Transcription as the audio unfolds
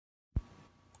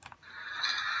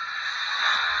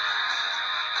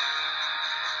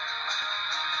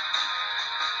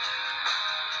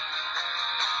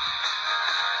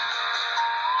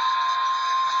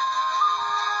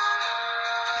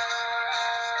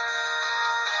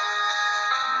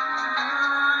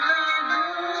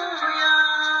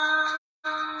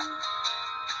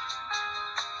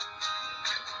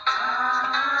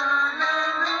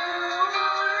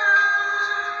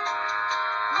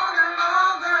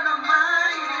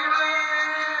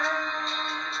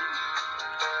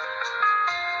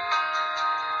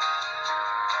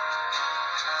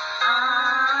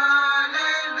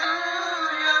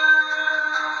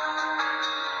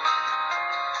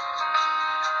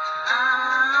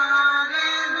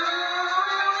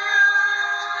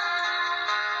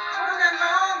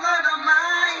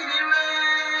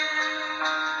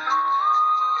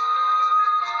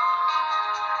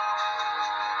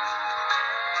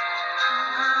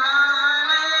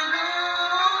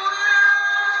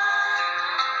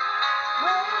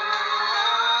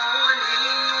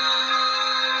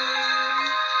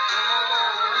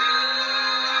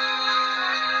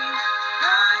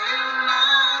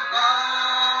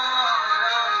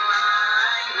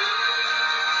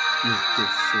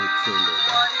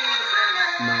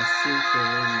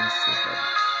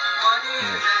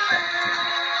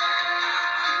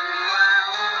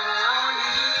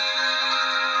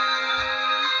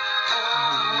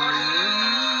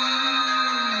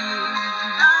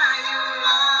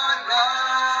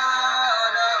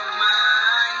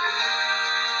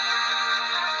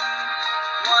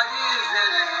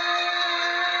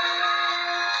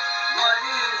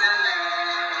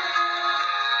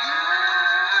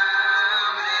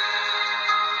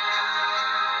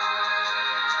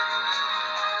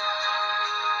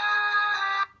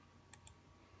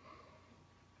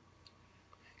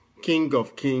King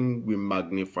of kings, we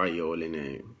magnify your holy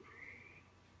name.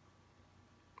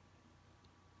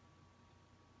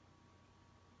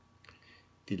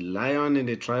 The Lion in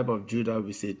the tribe of Judah,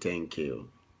 we say thank you.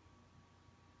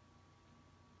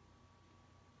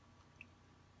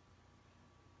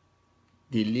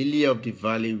 The Lily of the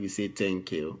Valley, we say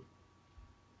thank you.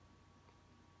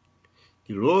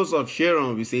 The Rose of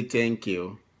Sharon, we say thank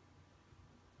you.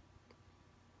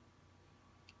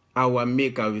 Our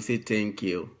Maker, we say thank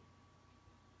you.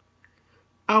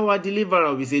 Our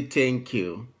Deliverer, we say thank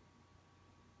you.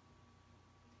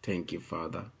 Thank you,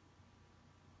 Father.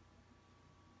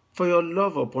 For your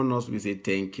love upon us, we say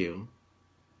thank you.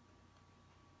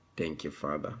 Thank you,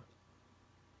 Father.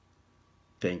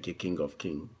 Thank you, King of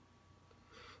Kings.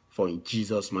 For in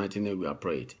Jesus' mighty name we are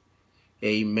prayed.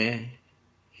 Amen,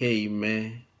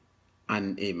 amen,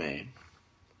 and amen.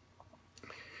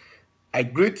 I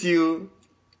greet you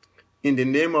in the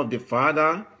name of the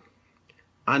Father,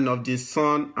 and of the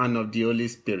Son, and of the Holy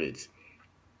Spirit.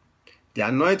 The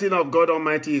anointing of God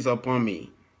Almighty is upon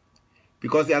me,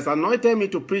 because he has anointed me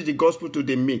to preach the gospel to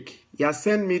the meek. He has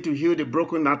sent me to heal the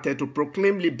brokenhearted, to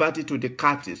proclaim liberty to the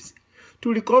captives,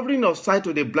 to recovering of sight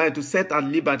to the blind, to set at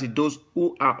liberty those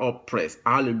who are oppressed.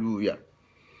 Hallelujah.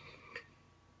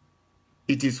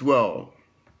 It is well.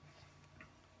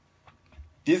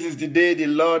 This is the day the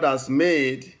Lord has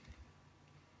made.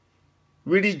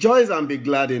 We rejoice and be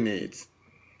glad in it.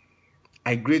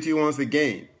 I greet you once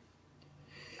again.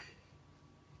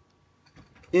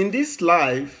 In this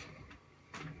life,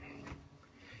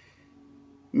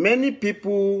 many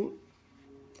people,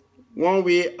 one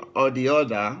way or the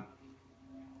other,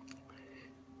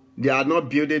 they are not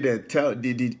building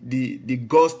the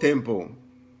God's temple.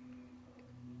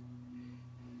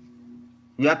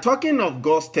 We are talking of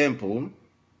God's temple.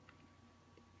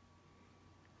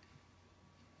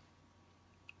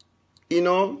 You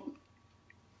know,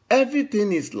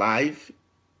 everything is life,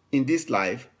 in this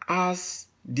life, has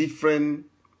different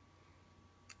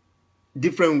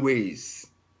ways.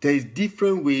 There is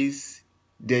different ways.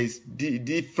 There is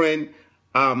different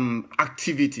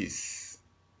activities.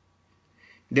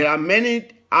 There are many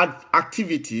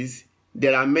activities.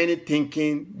 There are many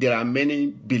thinking. There are many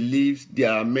beliefs.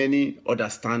 There are many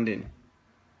understanding.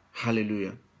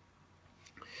 Hallelujah.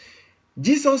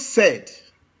 Jesus said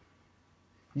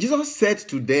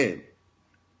to them,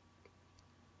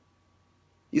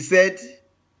 he said,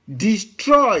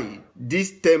 destroy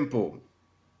this temple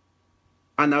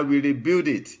and I will rebuild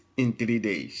it in 3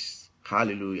 days.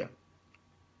 Hallelujah.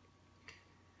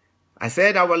 I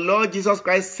said, our Lord Jesus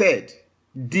Christ said,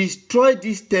 destroy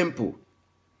this temple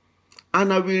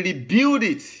and I will rebuild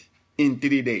it in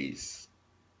 3 days.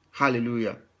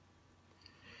 Hallelujah.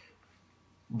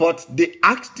 But they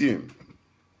asked him,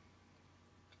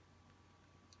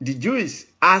 the Jews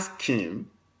asked him,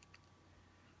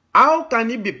 how can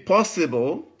it be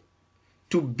possible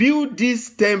to build this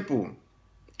temple,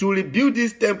 to rebuild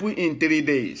this temple in 3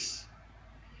 days?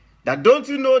 That don't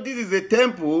you know this is a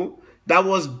temple that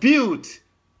was built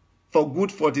for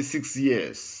good 46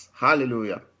 years.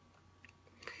 Hallelujah.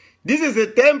 This is a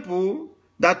temple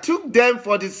that took them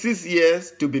 46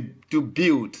 years to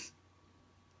build.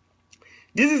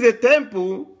 This is a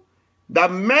temple that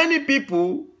many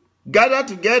people gathered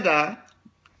together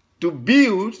to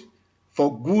build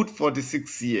for good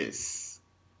 46 years.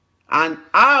 And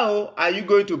how are you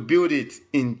going to build it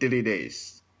in 3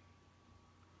 days?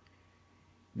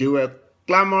 They were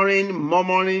clamoring,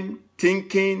 murmuring,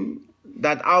 thinking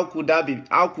that how could that be?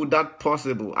 How could that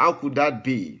possible? How could that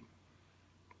be?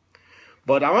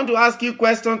 But I want to ask you a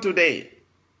question today.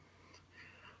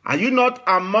 Are you not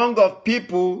among of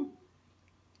people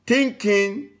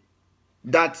thinking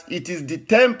that it is the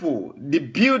temple, the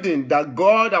building that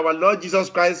God, our Lord Jesus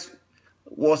Christ,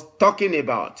 was talking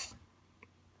about?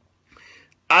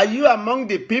 Are you among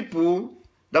the people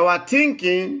that were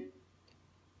thinking,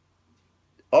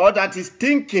 or that is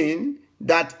thinking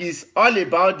that is all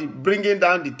about bringing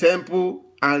down the temple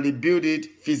and rebuild it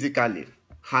physically?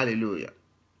 Hallelujah.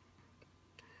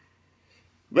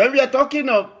 When we are talking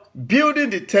of building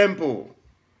the temple,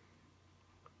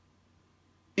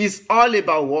 it's all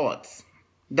about what?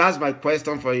 That's my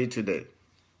question for you today.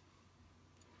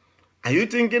 Are you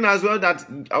thinking as well that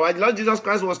our Lord Jesus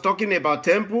Christ was talking about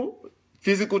temple,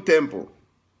 physical temple?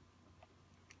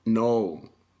 No.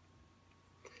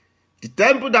 The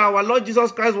temple that our Lord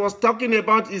Jesus Christ was talking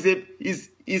about is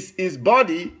his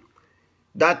body,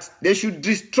 that they should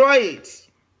destroy it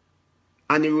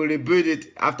and he will rebuild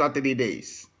it after 3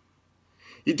 days.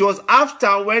 It was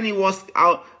after when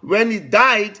he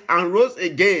died and rose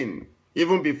again,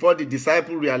 even before the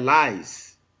disciple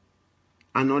realized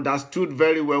and understood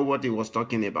very well what he was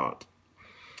talking about.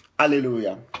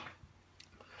 Hallelujah.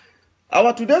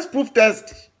 Our today's proof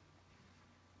text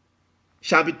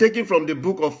shall be taken from the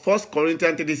book of 1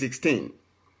 Corinthians 3:16.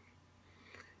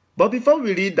 But before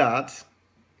we read that,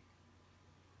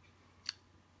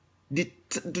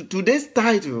 today's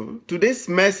title, today's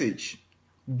message,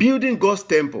 building God's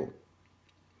temple.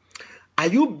 Are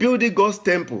you building God's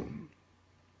temple?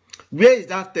 Where is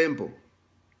that temple?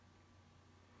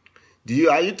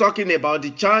 Are you talking about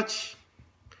the church?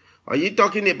 Are you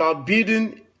talking about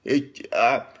building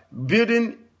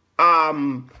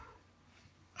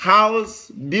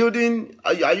house, building?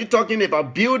 Are you talking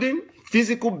about building,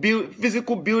 physical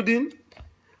building?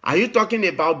 Are you talking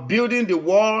about building the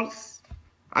walls?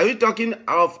 Are you talking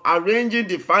of arranging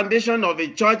the foundation of a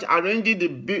church, arranging the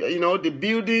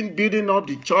building up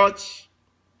the church?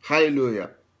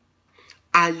 Hallelujah.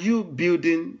 Are you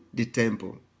building the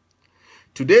temple?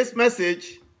 Today's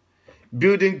message,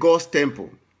 building God's temple.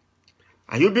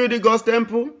 Are you building God's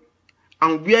temple?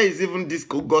 And where is even this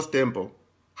God's temple?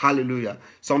 Hallelujah.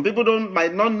 Some people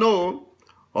might not know,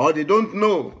 or they don't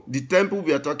know the temple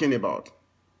we are talking about.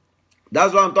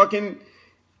 That's why I'm talking,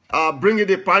 bringing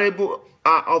the parable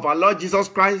of our Lord Jesus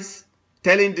Christ,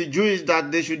 telling the Jews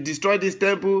that they should destroy this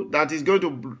temple, that he's going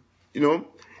to,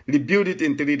 rebuild it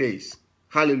in 3 days.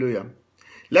 Hallelujah.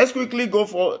 Let's quickly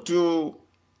go to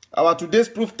our today's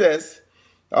proof text.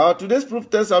 Our today's proof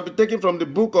text will be taken from the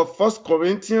book of 1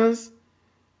 Corinthians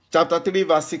chapter 3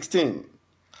 verse 16.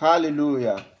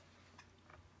 Hallelujah.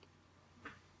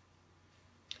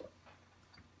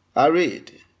 I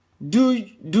read, Do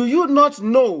you not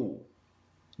know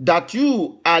that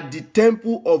you are the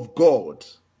temple of God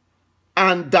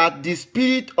and that the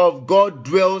Spirit of God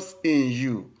dwells in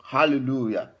you?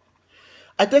 Hallelujah.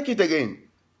 I take it again.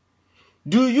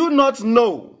 Do you not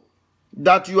know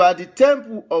that you are the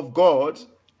temple of God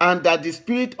and that the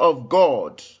Spirit of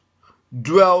God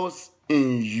dwells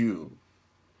in you?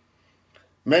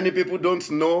 Many people don't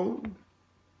know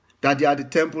that they are the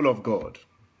temple of God.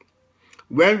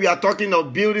 When we are talking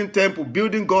of building temple,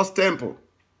 building God's temple,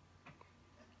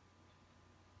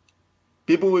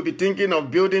 people will be thinking of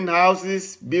building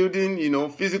houses, building,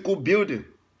 physical building.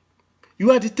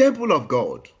 You are the temple of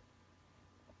God.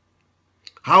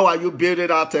 How are you building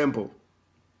that temple?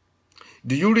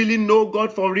 Do you really know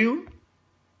God for real?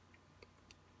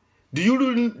 Do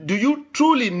you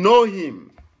truly know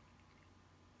him?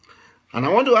 And I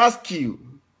want to ask you,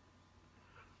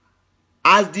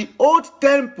 has the old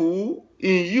temple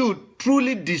in you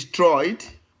truly destroyed?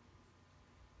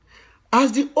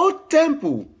 Has the old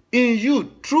temple in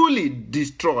you truly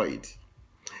destroyed?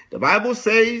 The Bible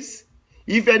says,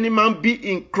 if any man be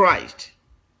in Christ,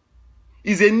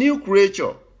 is a new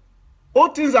creature. All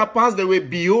things are passed away.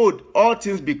 Behold, all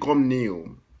things become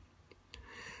new.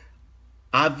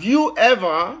 Have you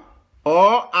ever,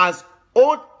 or has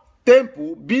old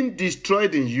temple been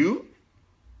destroyed in you?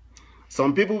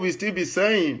 Some people will still be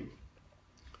saying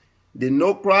they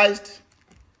know Christ,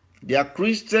 they are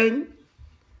Christian,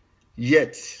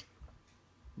 yet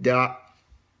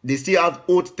they still have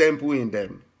old temple in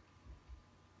them.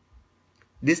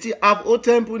 They still have old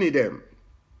temple in them.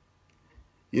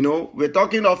 We're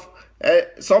talking of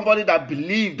somebody that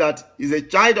believes that is a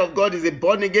child of God, is a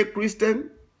born-again Christian,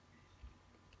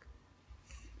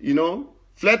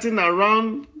 flirting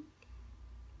around,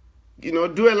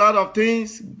 do a lot of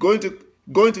things, going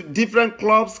to different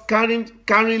clubs,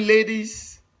 carrying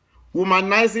ladies,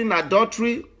 womanizing,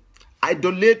 adultery,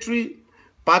 idolatry,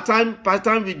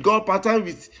 part-time with God, part-time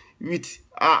with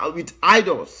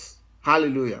idols.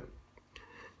 Hallelujah.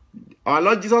 Our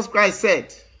Lord Jesus Christ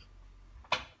said,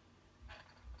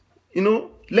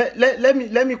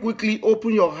 let me quickly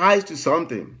open your eyes to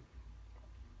something.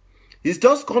 It's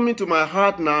just coming to my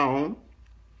heart now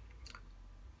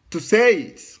to say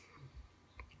it.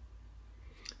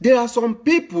 There are some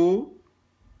people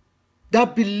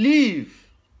that believe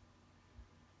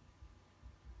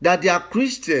that they are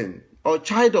Christian or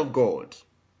child of God,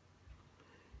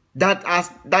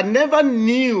 that never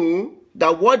knew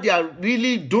that what they are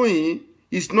really doing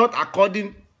is not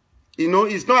according,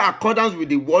 it's not accordance with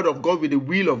the word of God, with the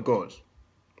will of God.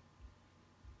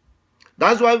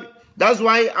 That's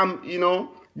why I'm,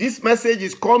 this message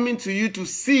is coming to you to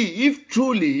see if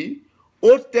truly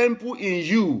old temple in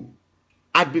you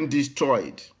had been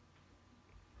destroyed.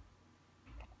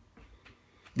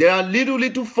 There are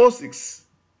little forces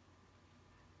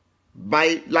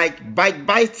like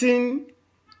backbiting,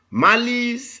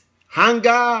 malice,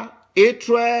 anger,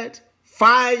 hatred,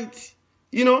 fight.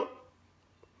 You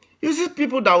see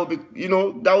people that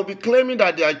will be claiming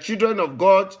that they are children of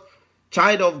God,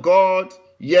 child of God,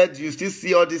 yet you still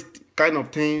see all these kind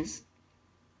of things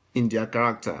in their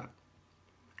character.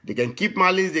 They can keep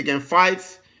malice, they can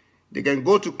fight, they can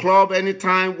go to club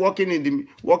anytime, walking in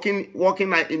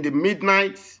the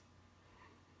midnight.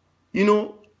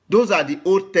 Those are the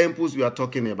old temples we are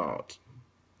talking about.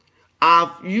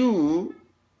 Have you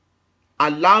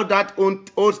allowed that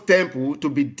old temple to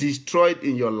be destroyed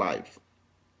in your life?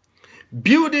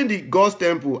 Building the God's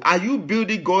temple. Are you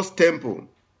building God's temple?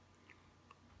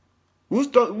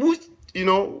 What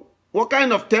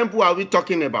kind of temple are we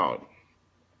talking about?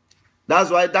 That's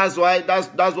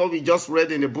what we just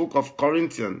read in the book of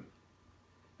Corinthians.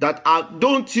 That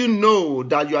don't you know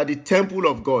that you are the temple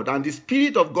of God and the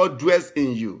Spirit of God dwells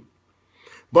in you?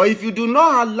 But if you do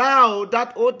not allow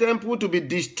that old temple to be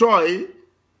destroyed,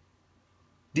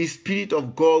 the Spirit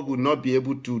of God will not be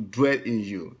able to dwell in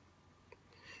you.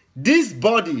 This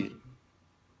body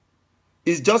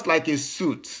is just like a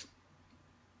suit.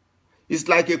 It's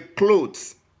like a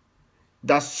cloth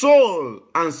that soul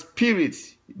and spirit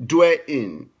dwell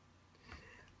in.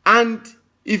 And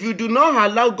if you do not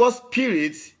allow God's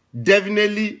Spirit,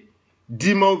 definitely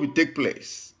demon will take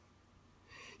place.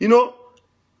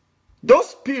 Those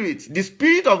spirits, the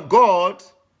Spirit of God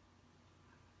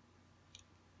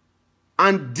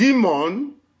and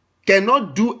demon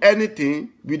cannot do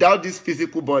anything without this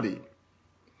physical body.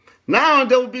 Now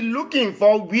they will be looking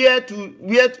for where to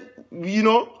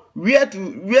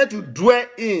dwell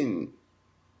in.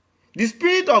 The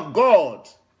Spirit of God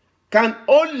can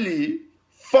only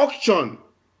function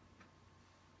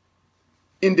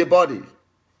in the body.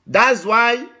 That's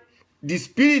why the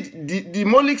spirit, the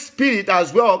demonic spirit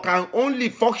as well, can only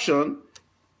function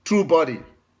through body.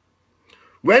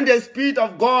 When the Spirit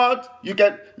of God,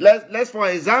 let's for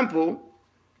example,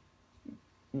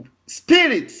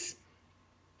 spirits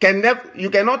you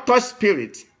cannot touch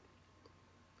spirit.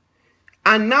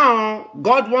 And now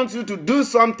God wants you to do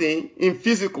something in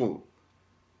physical.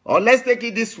 Or let's take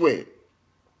it this way.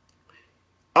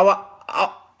 Our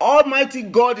Almighty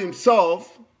God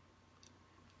himself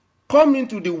come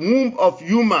into the womb of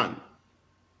human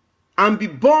and be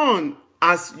born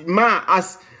as man,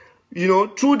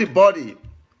 through the body.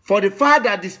 For the fact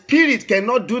that the spirit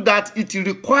cannot do that, it will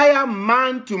require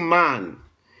man to man.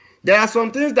 There are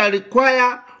some things that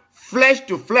require flesh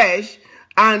to flesh,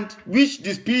 and which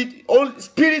the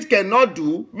spirit cannot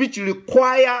do, which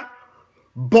require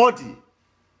body.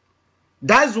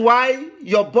 That's why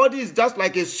your body is just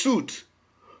like a suit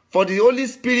for the Holy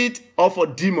Spirit or for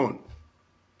demon.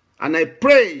 And I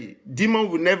pray demon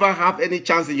will never have any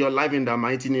chance in your life in the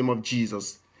mighty name of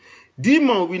Jesus.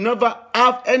 Demon will never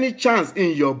have any chance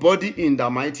in your body in the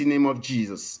mighty name of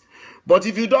Jesus. But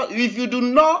if you do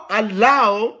not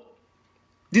allow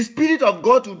the Spirit of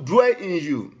God to dwell in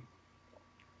you,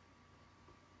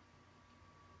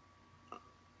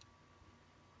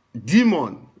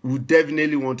 demon will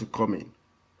definitely want to come in.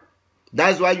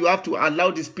 That's why you have to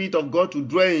allow the Spirit of God to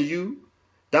dwell in you.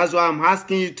 That's why I'm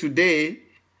asking you today,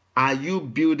 are you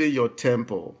building your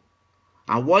temple?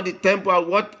 And what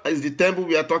is the temple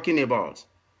we are talking about?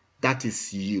 That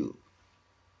is you.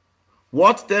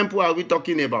 What temple are we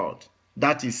talking about?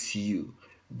 That is you.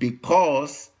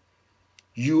 Because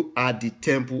you are the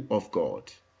temple of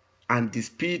God. And the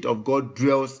Spirit of God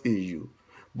dwells in you.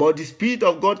 But the Spirit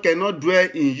of God cannot dwell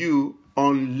in you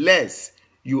unless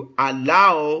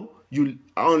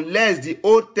unless the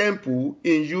old temple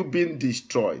in you being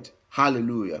destroyed.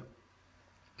 Hallelujah.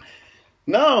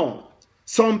 Now,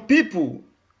 some people,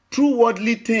 through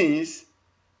worldly things,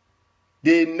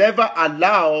 they never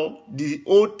allow the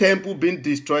old temple being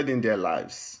destroyed in their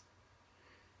lives.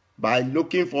 By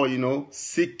looking for,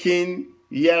 seeking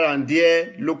here and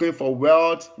there, looking for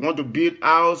wealth, want to build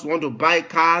house, want to buy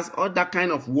cars, all that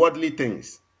kind of worldly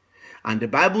things. And the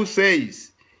Bible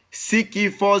says, seek ye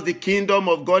first the kingdom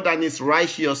of God and his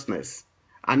righteousness,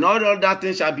 and all other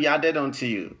things shall be added unto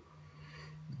you.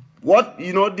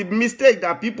 The mistake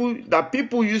that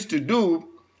people used to do,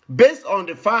 based on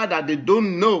the fact that they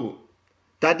don't know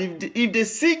that if they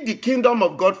seek the kingdom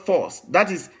of God first,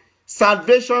 that is,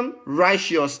 salvation,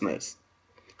 righteousness.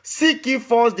 Seek ye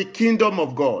first the kingdom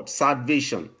of God,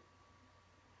 salvation,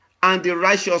 and the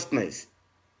righteousness,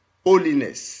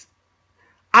 holiness.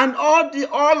 And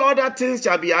all other things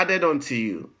shall be added unto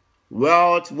you.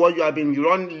 Wealth, what you have been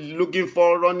looking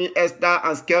for, running Esther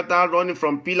and skelter, running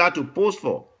from pillar to post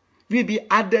for, will be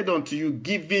added unto you,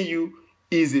 given you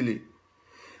easily.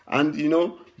 And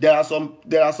there are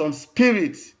some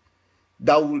spirits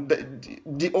that will,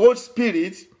 the old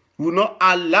spirit will not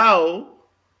allow,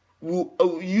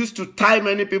 will used to tie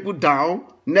many people down.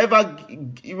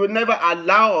 It will never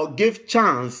allow or give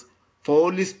chance for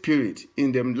Holy Spirit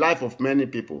in the life of many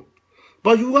people.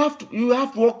 But you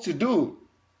have work to do.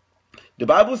 The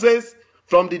Bible says,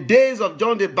 from the days of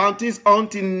John the Baptist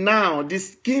until now,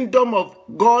 this kingdom of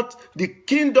God, the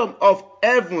kingdom of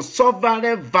heaven,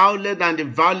 suffereth violent, and the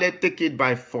violent take it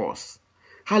by force.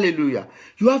 Hallelujah.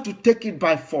 You have to take it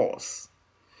by force.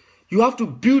 You have to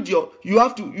build you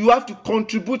have to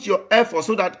contribute your effort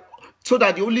so that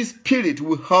the Holy Spirit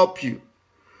will help you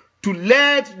to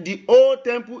let the old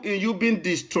temple in you being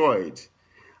destroyed,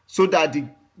 so that you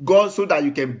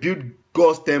can build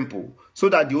God's temple, so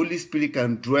that the Holy Spirit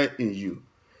can dwell in you.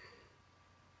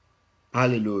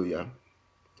 Hallelujah.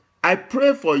 I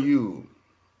pray for you,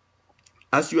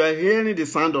 as you are hearing the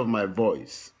sound of my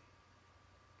voice,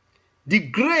 the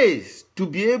grace to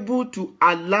be able to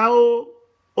allow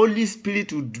Holy Spirit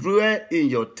to dwell in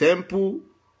your temple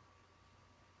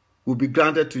will be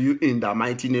granted to you in the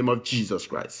mighty name of Jesus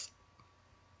Christ.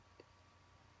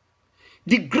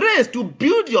 The grace to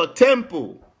build your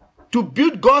temple, to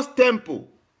build God's temple,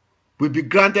 will be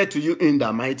granted to you in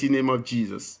the mighty name of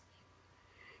Jesus.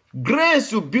 Grace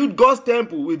to build God's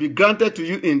temple will be granted to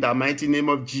you in the mighty name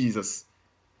of Jesus.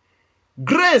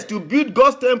 Grace to build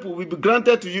God's temple will be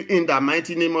granted to you in the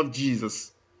mighty name of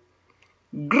Jesus.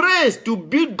 Grace to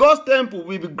build God's temple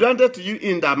will be granted to you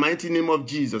in the mighty name of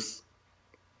Jesus.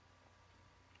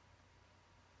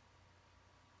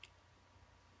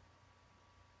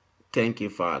 Thank you,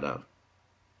 Father.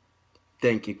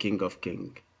 Thank you, King of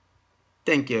Kings.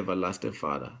 Thank you, everlasting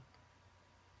Father.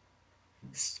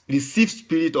 Receive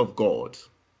Spirit of God.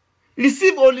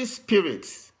 Receive Holy Spirit.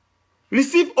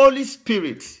 Receive Holy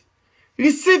Spirit.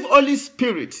 Receive Holy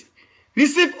Spirit.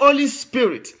 Receive Holy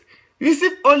Spirit.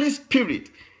 Receive Holy Spirit.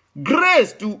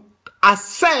 Grace to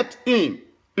accept Him.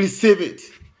 Receive it.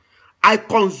 I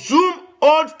consume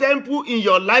old temple in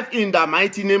your life in the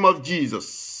mighty name of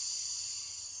Jesus.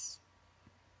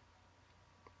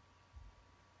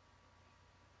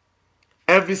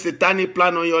 Every satanic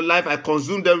plan on your life, I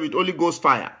consume them with Holy Ghost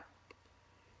fire.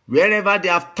 Wherever they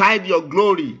have tied your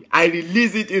glory, I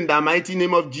release it in the mighty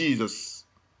name of Jesus.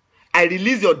 I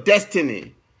release your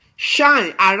destiny.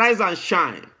 Shine, arise and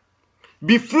shine.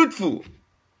 Be fruitful.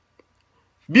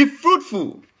 Be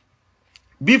fruitful.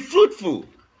 Be fruitful.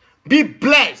 Be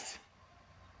blessed.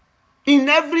 In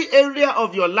every area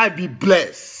of your life, be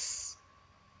blessed.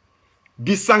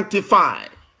 Be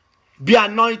sanctified. Be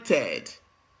anointed.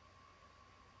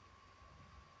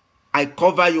 I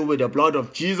cover you with the blood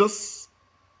of Jesus.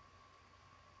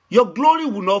 Your glory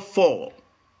will not fall.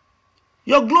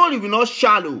 Your glory will not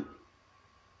shallow.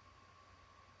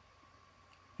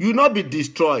 You will not be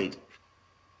destroyed.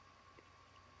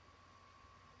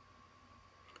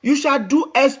 You shall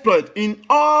do exploit in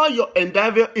all your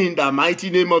endeavor in the mighty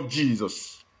name of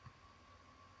Jesus.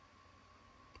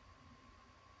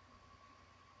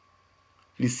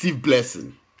 Receive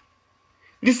blessing.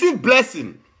 Receive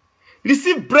blessing.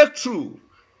 Receive breakthrough.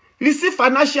 Receive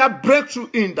financial breakthrough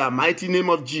in the mighty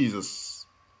name of Jesus.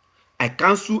 I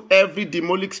cancel every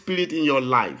demonic spirit in your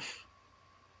life.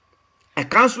 I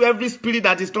cancel every spirit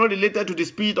that is not related to the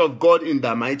Spirit of God in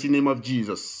the mighty name of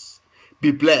Jesus. Be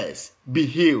blessed, be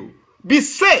healed, be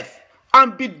safe,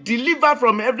 and be delivered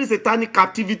from every satanic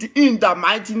captivity in the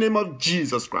mighty name of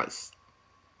Jesus Christ.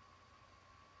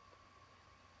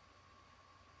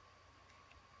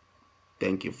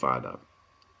 Thank you, Father.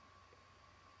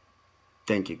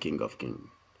 Thank you, King of Kings.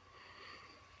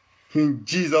 In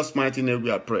Jesus' mighty name we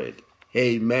are prayed.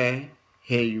 Amen,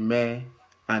 amen,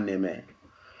 and amen.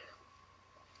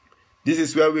 This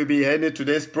is where we'll be ending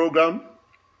today's program.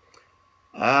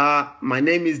 My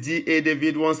name is D.A.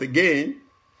 David once again.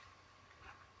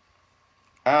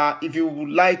 If you would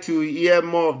like to hear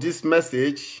more of this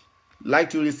message, like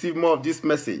to receive more of this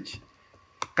message,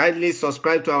 kindly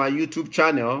subscribe to our YouTube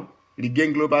channel,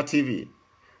 Regain Global TV.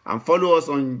 And follow us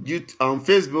on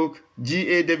Facebook,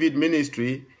 G.A. David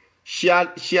Ministry. Share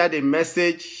the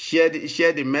message. Share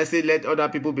the message. Let other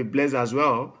people be blessed as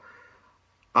well.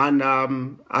 And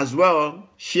as well,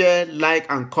 share, like,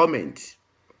 and comment.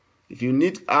 If you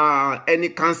need any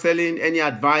counseling, any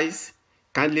advice,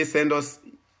 kindly send us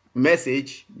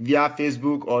message via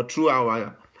Facebook or through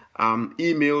our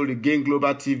email,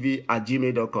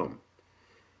 regainglobaltv@gmail.com.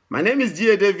 My name is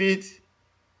G.A. David.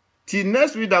 Till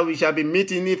next week that we shall be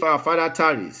meeting if our Father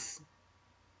tarries.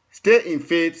 Stay in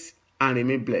faith and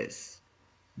remain blessed.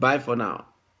 Bye for now.